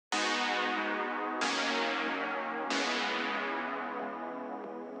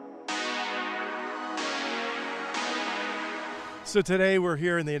So today we're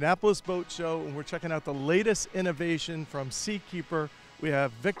here in the Annapolis Boat Show and we're checking out the latest innovation from SEAKEEPER. We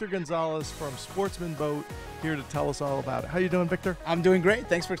have Victor Gonzalez from Sportsman Boat here to tell us all about it. How you doing, Victor? I'm doing great.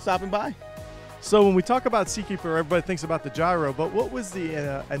 Thanks for stopping by. So when we talk about SEAKEEPER, everybody thinks about the gyro, but what was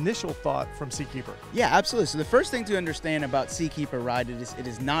the initial thought from SEAKEEPER? Yeah, absolutely. So the first thing to understand about SEAKEEPER, right, it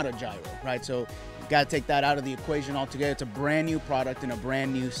is not a gyro, right? So you got to take that out of the equation altogether. It's a brand new product in a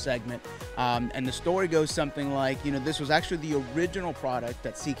brand new segment. And the story goes something like, this was actually the original product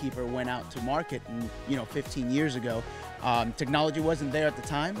that SEAKEEPER went out to market, 15 years ago. Technology wasn't there at the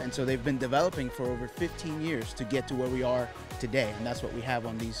time, and so they've been developing for over 15 years to get to where we are today, and that's what we have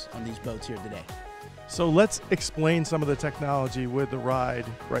on these boats here today. So let's explain some of the technology with the ride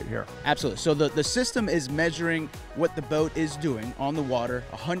right here. Absolutely. So the system is measuring what the boat is doing on the water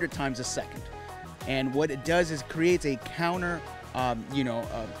 100 times a second, and what it does is creates a counter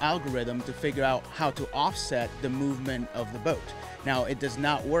algorithm to figure out how to offset the movement of the boat. Now, it does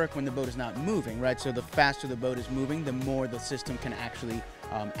not work when the boat is not moving, right? So the faster the boat is moving, the more the system can actually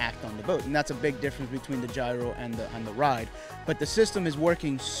act on the boat. And that's a big difference between the gyro and the ride. But the system is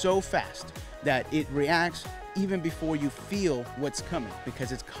working so fast that it reacts even before you feel what's coming,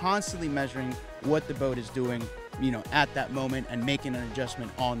 because it's constantly measuring what the boat is doing, at that moment and making an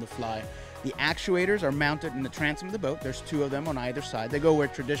adjustment on the fly. The actuators are mounted in the transom of the boat. There's 2 of them on either side. They go where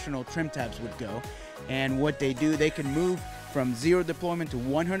traditional trim tabs would go. And what they do, they can move from 0 deployment to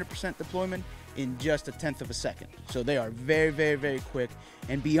 100% deployment in just a 1/10 of a second. So they are very, very, very quick.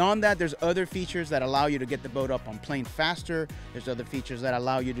 And beyond that, there's other features that allow you to get the boat up on plane faster. There's other features that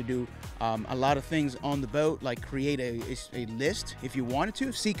allow you to do a lot of things on the boat, like create a list if you wanted to.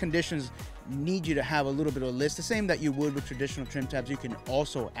 If sea conditions need you to have a little bit of a list, the same that you would with traditional trim tabs, you can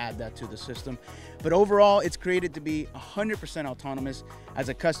also add that to the system. But overall, it's created to be 100% autonomous. As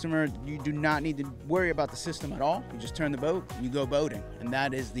a customer, you do not need to worry about the system at all. You just turn the boat, you go boating. And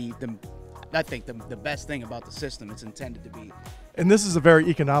that is I think the best thing about the system it's intended to be. And this is a very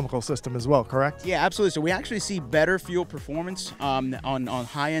economical system as well, correct? Yeah, absolutely. So we actually see better fuel performance on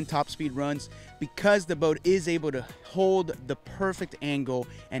high-end top speed runs because the boat is able to hold the perfect angle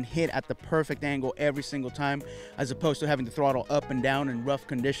and hit at the perfect angle every single time, as opposed to having to throttle up and down in rough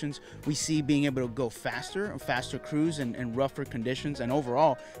conditions. We see being able to go faster cruise in rougher conditions, and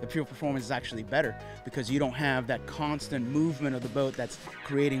overall the fuel performance is actually better because you don't have that constant movement of the boat that's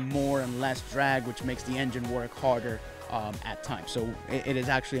creating more and less drag, which makes the engine work harder at times. So it is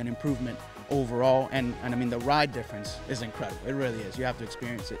actually an improvement overall, and I mean the ride difference is incredible. It really is. You have to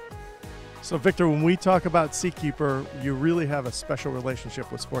experience it. So Victor, when we talk about SEAKEEPER, you really have a special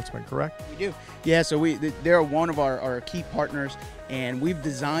relationship with Sportsman, correct? We do. Yeah, so they're one of our key partners, and we've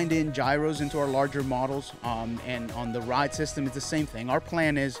designed in gyros into our larger models, and on the ride system it's the same thing. Our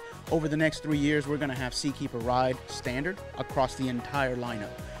plan is over the next 3 years we're going to have SEAKEEPER ride standard across the entire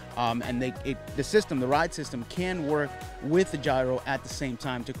lineup. And the ride system can work with the gyro at the same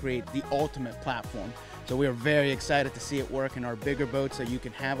time to create the ultimate platform. So we are very excited to see it work in our bigger boats, so you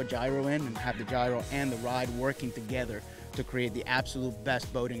can have a gyro in and have the gyro and the ride working together to create the absolute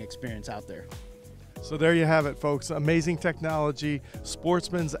best boating experience out there. So there you have it, folks. Amazing technology.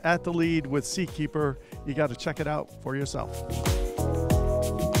 Sportsman's at the lead with SEAKEEPER. You got to check it out for yourself.